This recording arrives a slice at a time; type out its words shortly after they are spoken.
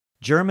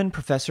German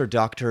Professor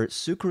Doctor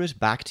Sucharit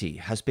Bhakdi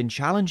has been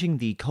challenging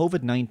the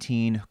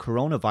COVID-19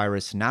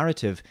 coronavirus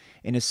narrative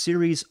in a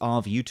series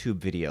of YouTube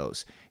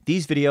videos.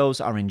 These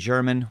videos are in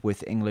German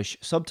with English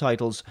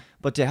subtitles,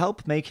 but to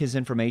help make his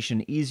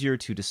information easier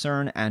to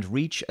discern and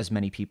reach as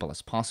many people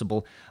as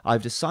possible,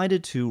 I've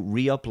decided to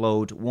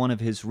re-upload one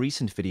of his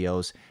recent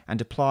videos and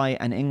apply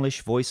an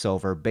English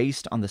voiceover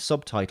based on the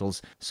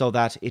subtitles so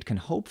that it can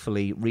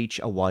hopefully reach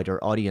a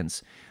wider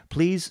audience.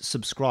 Please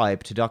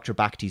subscribe to Dr.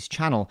 Bhakdi's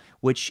channel,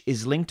 which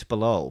is linked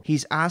below.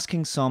 He's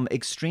asking some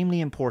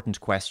extremely important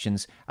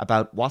questions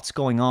about what's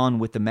going on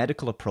with the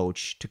medical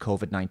approach to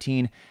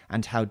COVID-19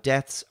 and how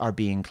deaths are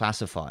being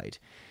classified.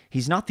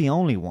 He's not the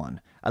only one.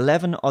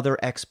 11 other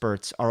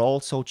experts are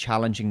also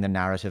challenging the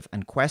narrative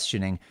and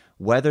questioning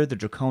whether the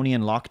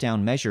draconian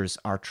lockdown measures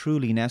are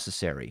truly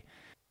necessary.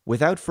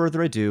 Without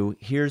further ado,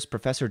 here's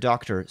Professor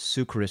Doctor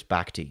Sucharit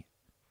Bhakdi.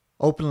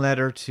 Open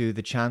letter to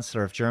the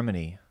Chancellor of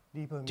Germany.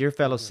 Dear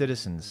fellow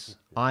citizens,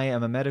 I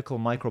am a medical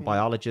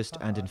microbiologist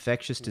and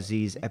infectious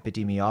disease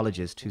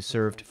epidemiologist who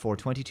served for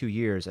 22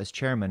 years as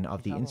chairman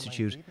of the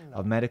Institute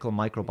of Medical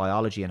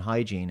Microbiology and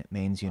Hygiene,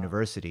 Mainz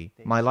University.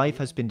 My life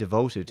has been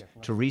devoted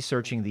to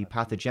researching the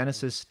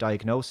pathogenesis,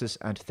 diagnosis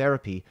and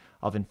therapy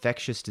of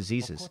infectious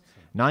diseases.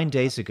 9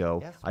 days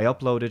ago, I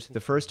uploaded the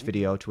first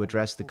video to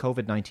address the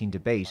COVID-19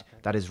 debate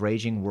that is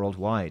raging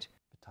worldwide.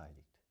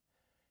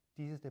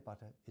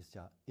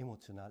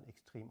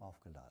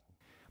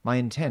 My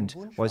intent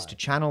was to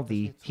channel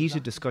the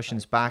heated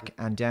discussions back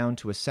and down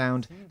to a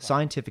sound,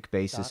 scientific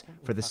basis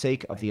for the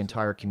sake of the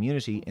entire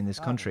community in this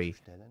country.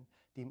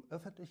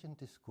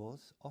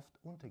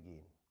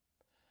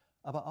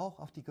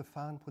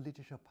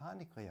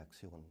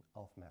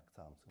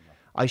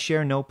 I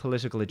share no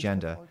political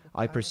agenda.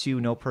 I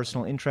pursue no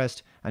personal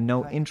interest and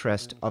no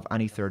interest of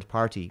any third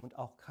party.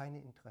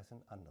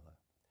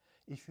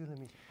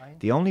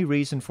 The only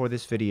reason for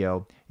this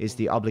video is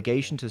the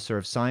obligation to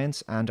serve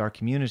science and our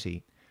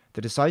community.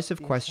 The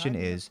decisive question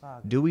is,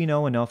 do we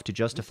know enough to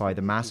justify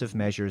the massive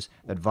measures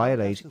that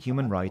violate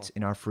human rights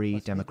in our free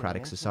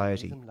democratic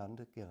society?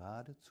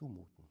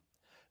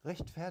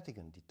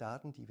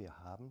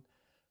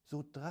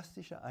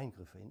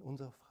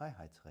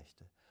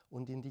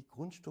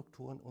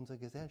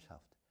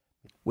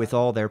 With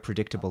all their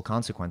predictable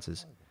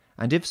consequences?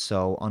 And if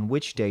so, on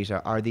which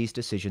data are these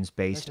decisions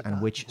based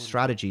and which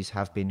strategies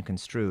have been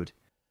construed?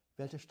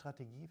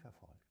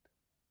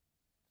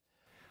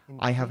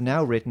 I have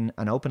now written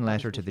an open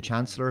letter to the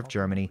Chancellor of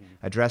Germany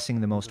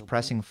addressing the most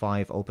pressing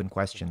 5 open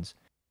questions.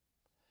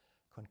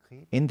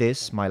 In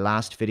this, my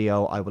last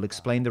video, I will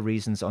explain the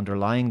reasons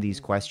underlying these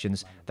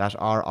questions that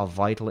are of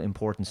vital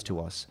importance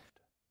to us.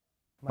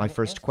 My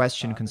first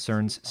question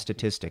concerns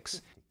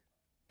statistics.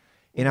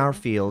 In our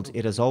field,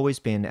 it has always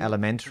been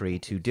elementary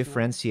to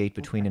differentiate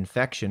between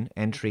infection,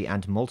 entry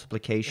and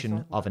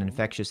multiplication of an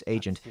infectious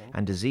agent,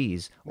 and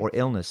disease or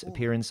illness,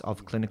 appearance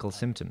of clinical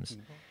symptoms.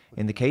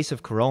 In the case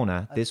of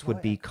corona, this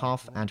would be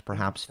cough and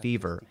perhaps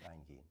fever.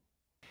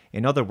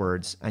 In other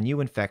words, a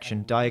new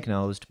infection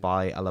diagnosed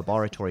by a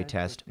laboratory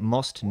test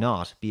must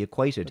not be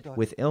equated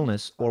with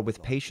illness or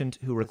with patient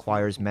who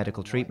requires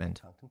medical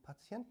treatment.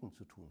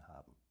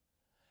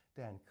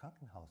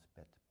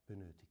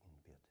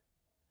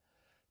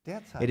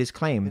 It is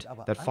claimed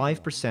that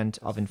 5%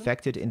 of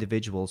infected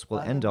individuals will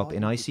end up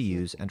in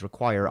ICUs and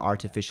require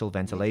artificial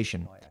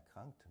ventilation.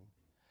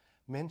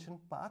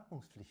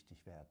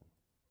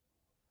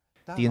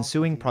 The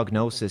ensuing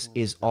prognosis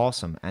is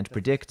awesome and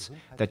predicts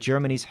that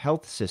Germany's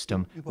health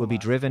system will be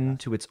driven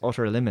to its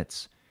utter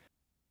limits.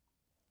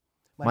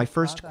 My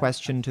first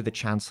question to the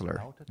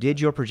Chancellor: did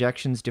your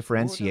projections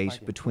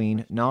differentiate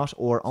between not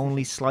or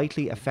only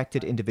slightly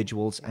affected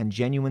individuals and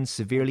genuine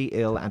severely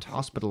ill and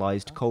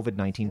hospitalized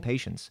COVID-19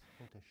 patients?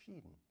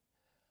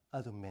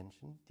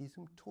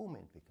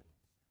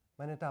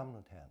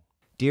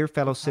 Dear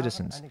fellow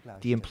citizens,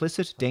 the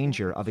implicit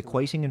danger of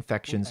equating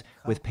infections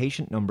with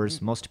patient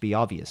numbers must be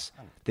obvious.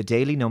 The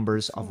daily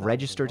numbers of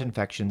registered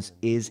infections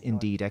is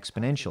indeed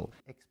exponential,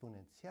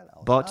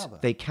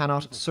 but they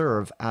cannot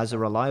serve as a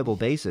reliable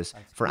basis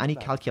for any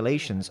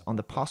calculations on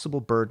the possible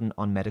burden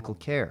on medical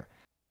care.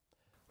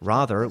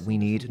 Rather, we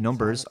need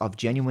numbers of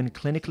genuine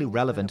clinically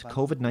relevant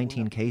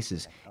COVID-19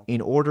 cases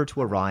in order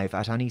to arrive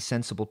at any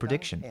sensible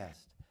prediction.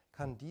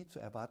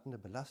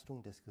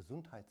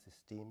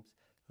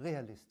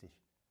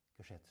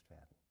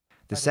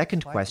 The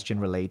second question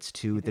relates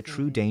to the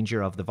true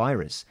danger of the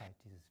virus.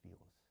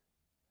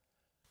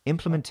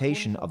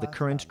 Implementation of the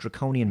current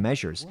draconian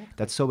measures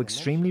that so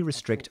extremely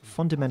restrict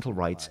fundamental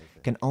rights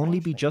can only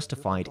be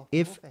justified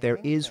if there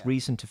is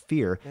reason to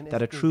fear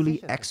that a truly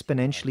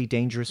exponentially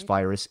dangerous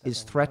virus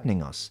is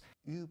threatening us.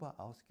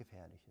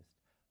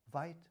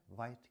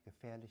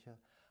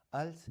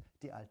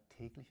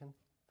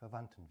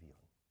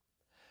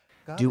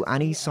 Do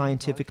any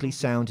scientifically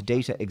sound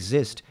data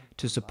exist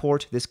to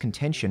support this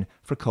contention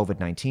for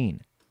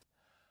COVID-19?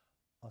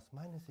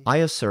 I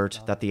assert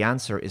that the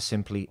answer is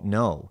simply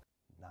no.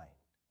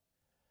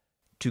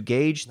 To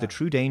gauge the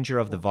true danger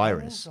of the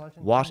virus,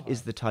 what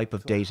is the type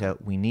of data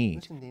we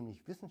need?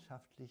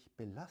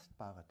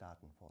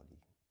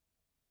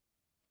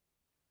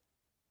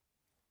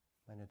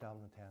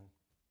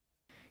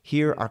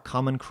 Here are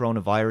common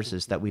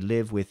coronaviruses that we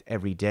live with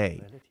every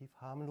day.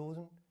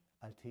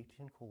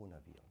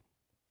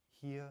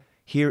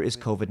 Here is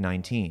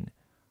COVID-19.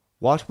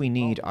 What we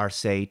need are,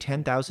 say,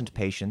 10,000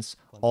 patients,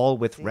 all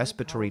with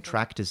respiratory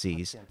tract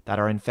disease, that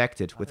are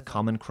infected with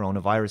common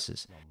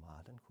coronaviruses,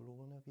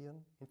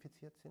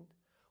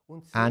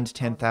 and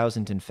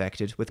 10,000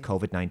 infected with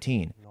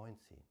COVID-19,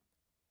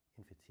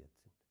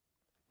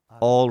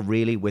 all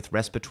really with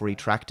respiratory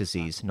tract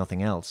disease,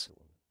 nothing else.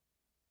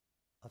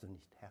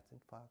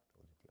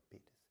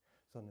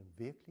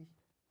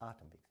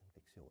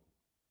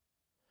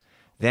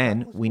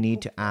 Then we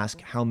need to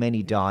ask how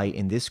many die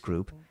in this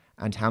group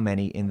and how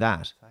many in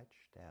that.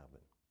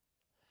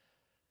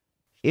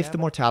 If the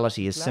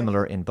mortality is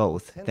similar in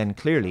both, then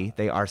clearly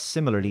they are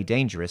similarly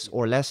dangerous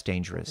or less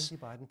dangerous.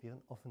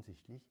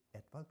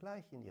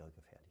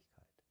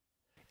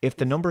 If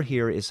the number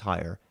here is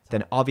higher,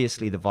 then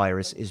obviously the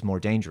virus is more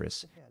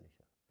dangerous.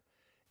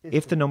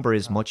 If the number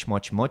is much,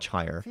 much, much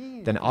higher,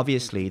 then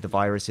obviously the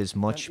virus is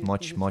much,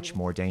 much, much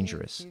more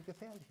dangerous.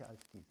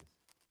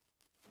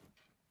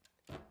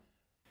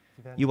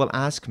 You will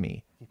ask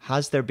me,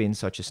 has there been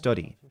such a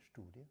study?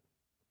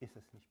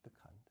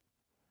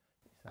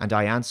 And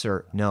I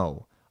answer,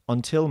 no,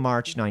 until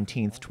March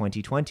 19,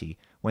 2020,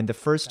 when the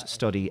first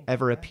study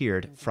ever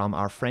appeared from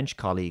our French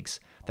colleagues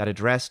that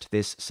addressed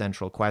this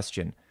central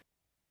question.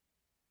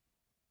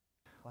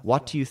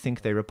 What do you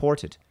think they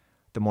reported?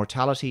 The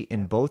mortality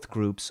in both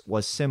groups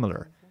was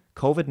similar.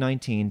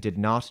 COVID-19 did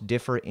not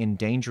differ in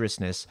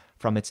dangerousness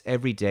from its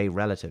everyday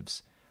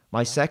relatives.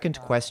 My second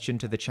question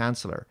to the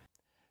Chancellor: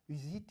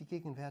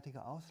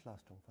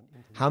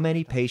 how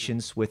many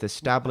patients with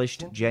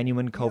established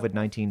genuine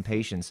COVID-19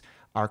 patients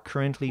are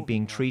currently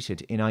being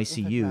treated in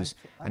ICUs,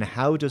 and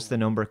how does the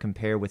number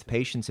compare with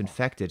patients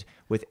infected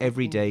with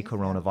everyday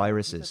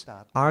coronaviruses?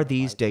 Are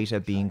these data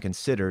being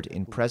considered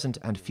in present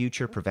and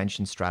future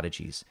prevention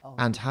strategies?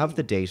 And have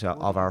the data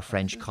of our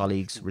French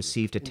colleagues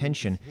received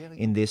attention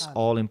in this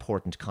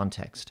all-important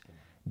context?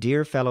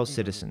 Dear fellow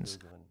citizens,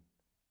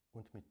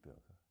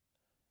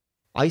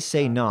 I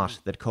say not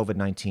that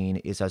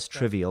COVID-19 is as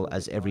trivial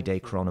as everyday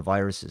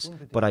coronaviruses,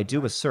 but I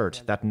do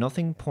assert that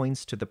nothing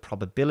points to the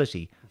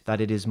probability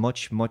that it is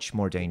much, much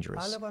more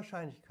dangerous.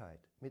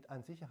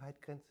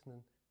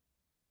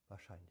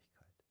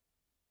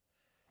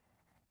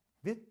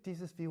 Wird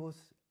dieses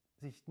Virus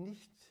sich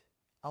nicht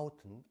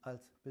outen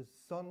als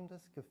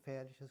besonders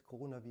gefährliches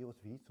Coronavirus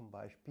wie zum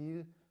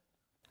Beispiel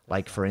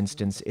like, for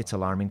instance, its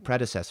alarming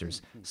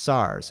predecessors,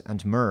 SARS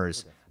and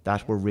MERS,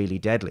 that were really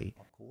deadly.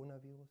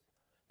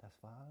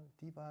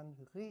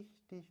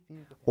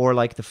 Or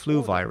like the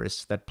flu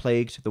virus that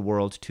plagued the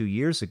world 2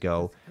 years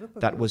ago,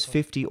 that was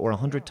 50 or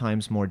 100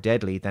 times more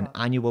deadly than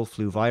annual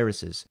flu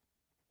viruses.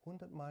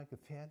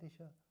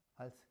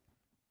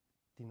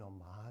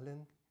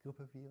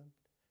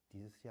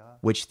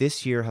 Which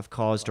this year have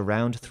caused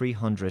around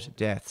 300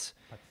 deaths.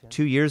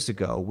 2 years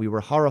ago, we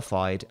were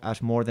horrified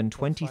at more than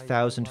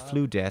 20,000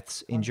 flu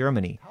deaths in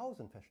Germany.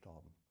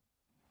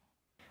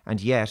 And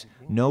yet,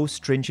 no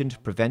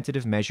stringent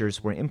preventative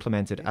measures were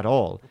implemented at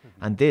all,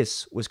 and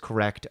this was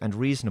correct and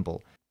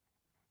reasonable.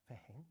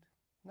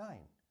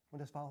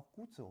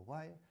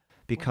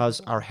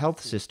 Because our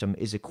health system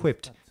is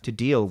equipped to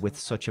deal with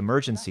such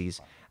emergencies,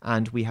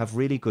 and we have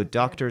really good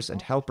doctors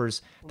and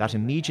helpers that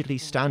immediately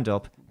stand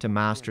up to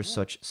master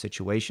such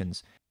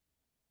situations.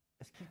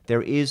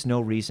 There is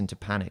no reason to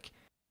panic.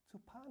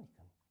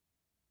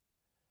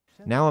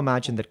 Now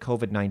imagine that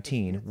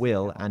COVID-19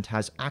 will and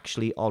has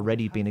actually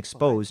already been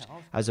exposed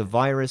as a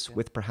virus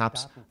with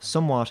perhaps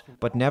somewhat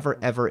but never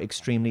ever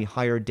extremely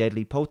higher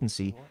deadly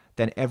potency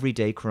than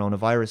everyday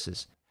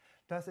coronaviruses.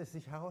 Dass es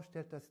sich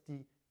herausstellt, dass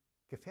die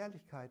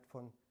Gefährlichkeit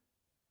von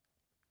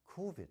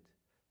Covid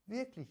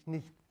wirklich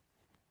nicht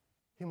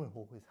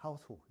himmelhoch ist,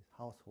 haushoch ist,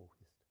 haushoch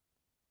ist.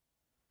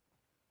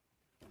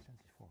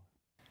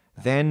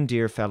 Then,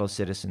 dear fellow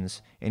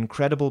citizens,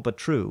 incredible but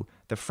true,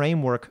 the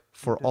framework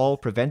for all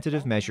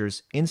preventative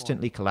measures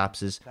instantly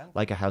collapses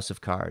like a house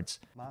of cards.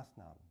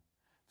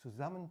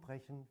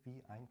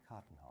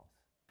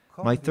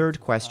 My third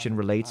question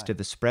relates to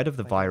the spread of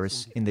the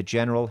virus in the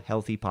general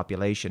healthy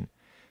population.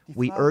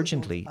 We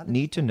urgently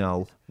need to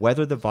know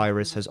whether the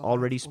virus has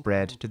already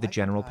spread to the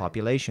general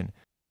population.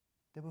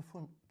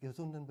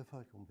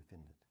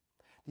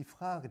 Die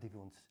Frage, die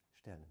wir uns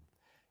stellen,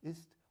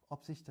 ist,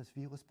 ob sich das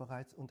Virus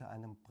bereits unter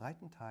einem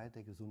breiten Teil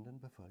der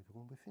gesunden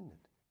Bevölkerung befindet.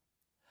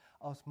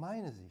 Aus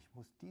meiner Sicht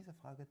muss diese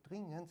Frage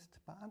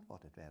dringendst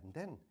beantwortet werden,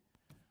 denn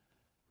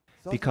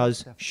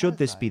because, should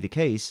this be the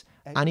case,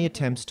 any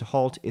attempts to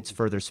halt its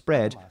further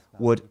spread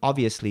would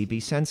obviously be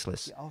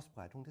senseless.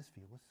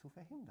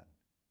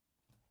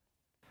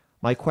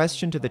 My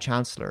question to the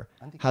Chancellor: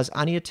 has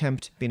any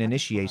attempt been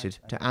initiated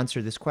to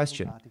answer this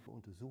question?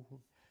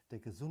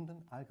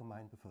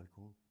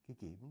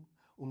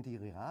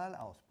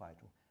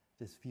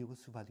 des Virus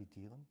zu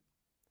validieren?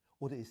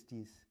 Oder ist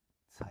dies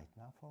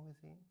zeitnah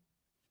vorgesehen?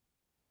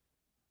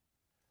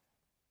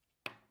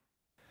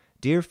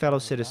 Dear fellow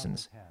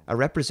citizens, a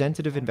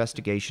representative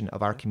investigation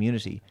of our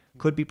community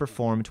could be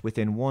performed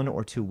within 1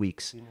 or 2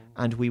 weeks,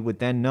 and we would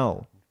then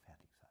know.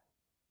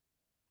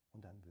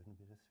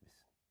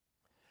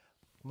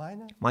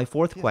 My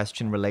fourth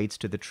question relates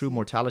to the true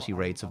mortality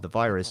rates of the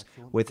virus,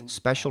 with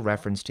special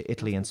reference to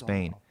Italy and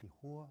Spain.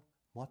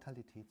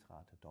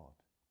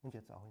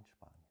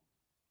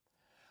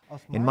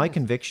 In my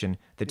conviction,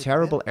 the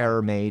terrible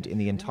error made in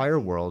the entire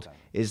world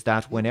is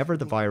that whenever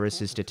the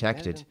virus is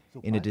detected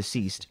in a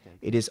deceased,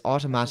 it is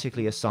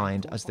automatically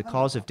assigned as the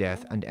cause of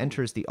death and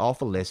enters the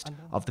awful list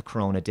of the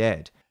corona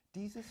dead.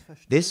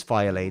 This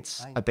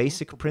violates a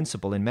basic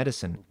principle in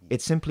medicine.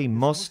 It simply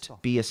must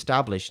be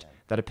established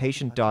that a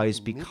patient dies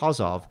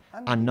because of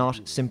and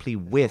not simply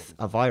with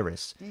a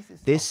virus.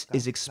 This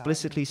is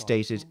explicitly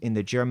stated in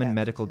the German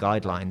medical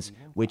guidelines,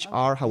 which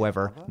are,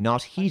 however,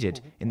 not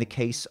heeded in the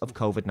case of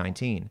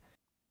COVID-19.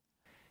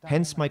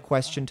 Hence my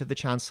question to the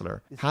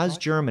Chancellor: has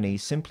Germany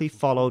simply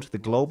followed the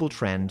global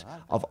trend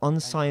of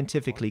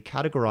unscientifically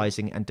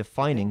categorizing and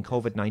defining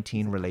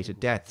COVID-19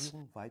 related deaths?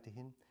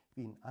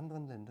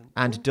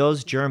 And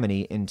does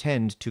Germany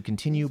intend to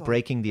continue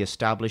breaking the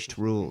established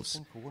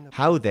rules?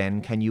 How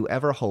then can you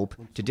ever hope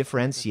to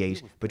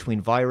differentiate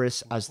between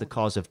virus as the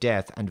cause of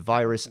death and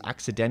virus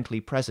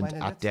accidentally present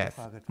at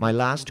death? My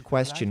last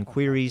question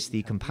queries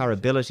the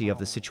comparability of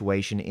the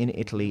situation in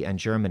Italy and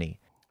Germany,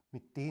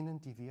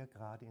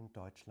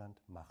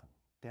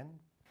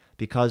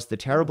 because the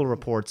terrible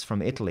reports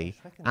from Italy,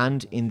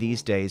 and in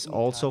these days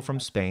also from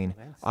Spain,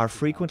 are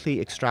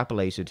frequently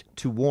extrapolated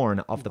to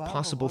warn of the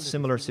possible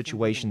similar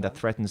situation that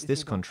threatens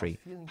this country.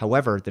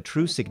 However, the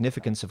true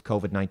significance of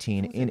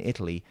COVID-19 in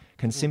Italy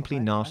can simply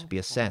not be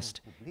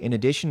assessed. In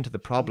addition to the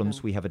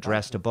problems we have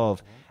addressed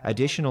above,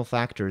 additional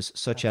factors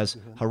such as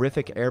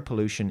horrific air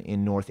pollution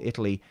in North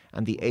Italy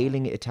and the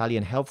ailing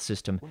Italian health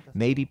system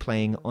may be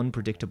playing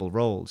unpredictable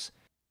roles.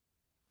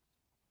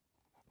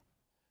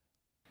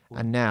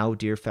 And now,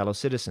 dear fellow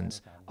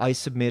citizens, I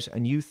submit a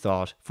new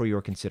thought for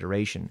your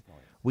consideration.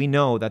 We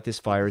know that this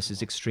virus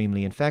is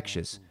extremely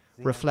infectious.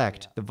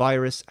 Reflect, the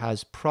virus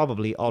has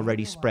probably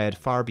already spread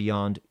far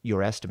beyond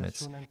your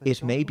estimates.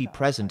 It may be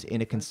present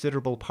in a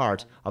considerable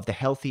part of the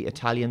healthy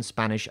Italian,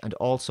 Spanish, and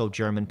also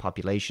German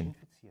population.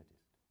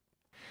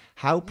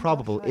 How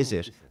probable is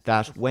it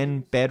that when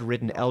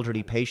bedridden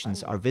elderly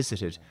patients are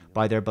visited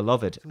by their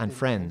beloved and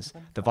friends,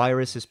 the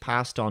virus is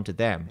passed on to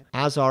them,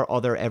 as are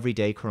other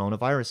everyday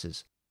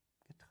coronaviruses?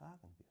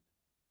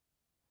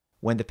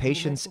 When the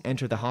patients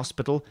enter the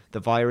hospital, the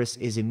virus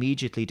is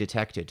immediately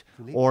detected,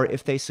 or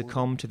if they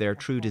succumb to their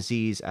true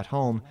disease at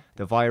home,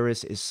 the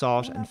virus is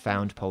sought and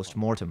found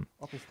post-mortem.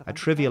 A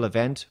trivial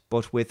event,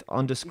 but with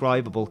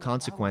undescribable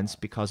consequence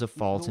because of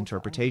false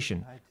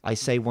interpretation. I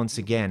say once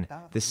again,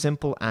 the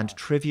simple and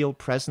trivial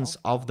presence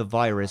of the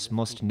virus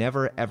must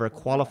never ever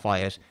qualify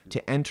it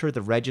to enter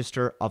the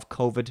register of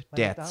COVID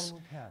deaths.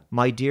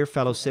 My dear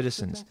fellow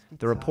citizens,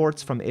 the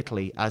reports from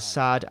Italy, as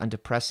sad and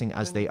depressing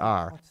as they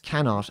are,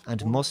 cannot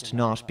and must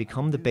not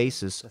become the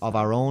basis of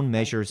our own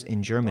measures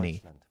in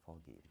Germany.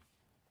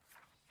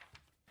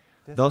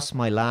 Thus,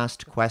 my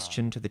last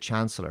question to the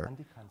Chancellor: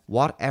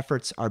 what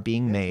efforts are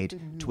being made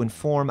to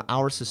inform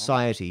our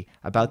society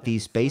about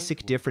these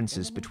basic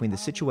differences between the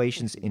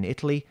situations in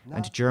Italy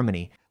and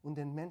Germany,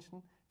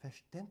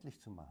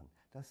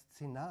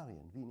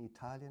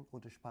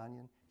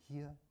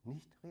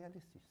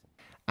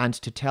 and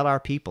to tell our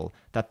people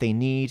that they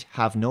need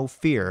have no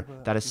fear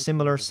that a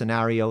similar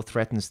scenario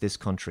threatens this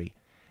country?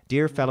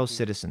 Dear fellow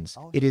citizens,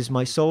 it is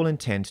my sole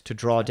intent to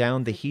draw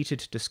down the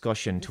heated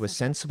discussion to a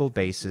sensible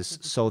basis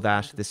so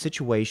that the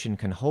situation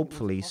can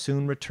hopefully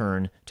soon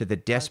return to the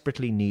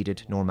desperately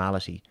needed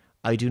normality.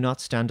 I do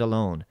not stand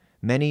alone.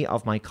 Many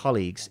of my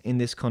colleagues in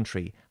this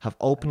country have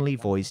openly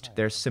voiced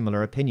their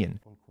similar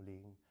opinion.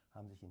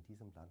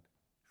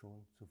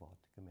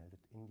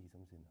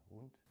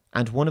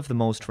 And one of the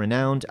most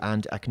renowned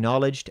and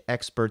acknowledged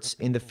experts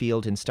in the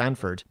field in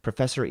Stanford,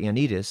 Professor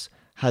Ioannidis,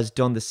 has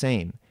done the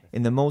same.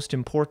 In the most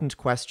important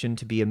question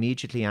to be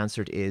immediately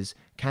answered is,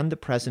 can the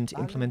present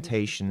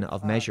implementation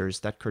of measures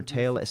that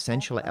curtail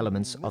essential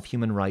elements of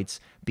human rights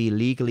be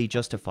legally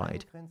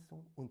justified?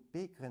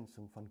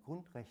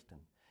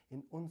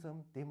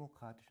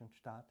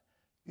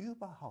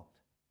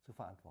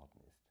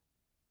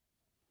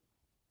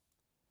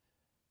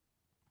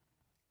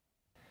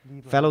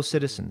 Fellow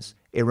citizens,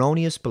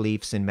 erroneous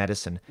beliefs in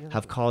medicine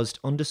have caused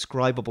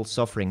undescribable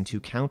suffering to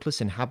countless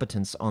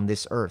inhabitants on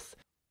this earth.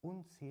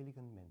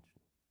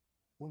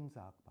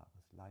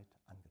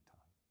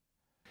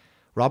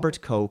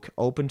 Robert Koch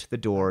opened the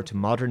door to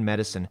modern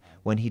medicine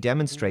when he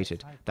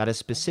demonstrated that a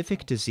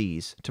specific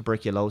disease,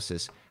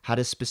 tuberculosis, had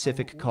a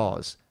specific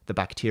cause, the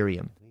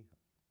bacterium.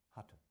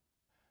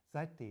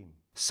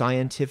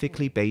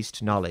 Scientifically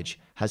based knowledge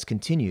has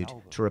continued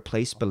to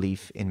replace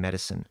belief in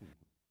medicine.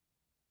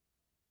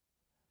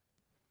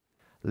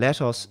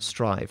 Let us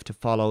strive to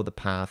follow the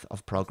path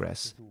of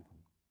progress.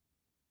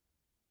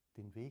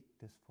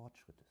 des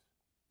Fortschrittes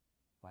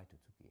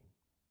weiterzugehen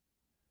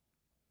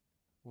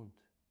und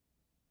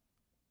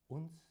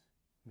uns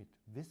mit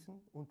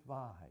Wissen und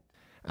Wahrheit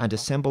and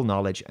assemble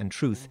knowledge and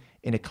truth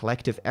in a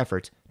collective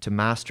effort to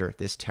master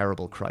this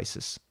terrible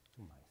crisis.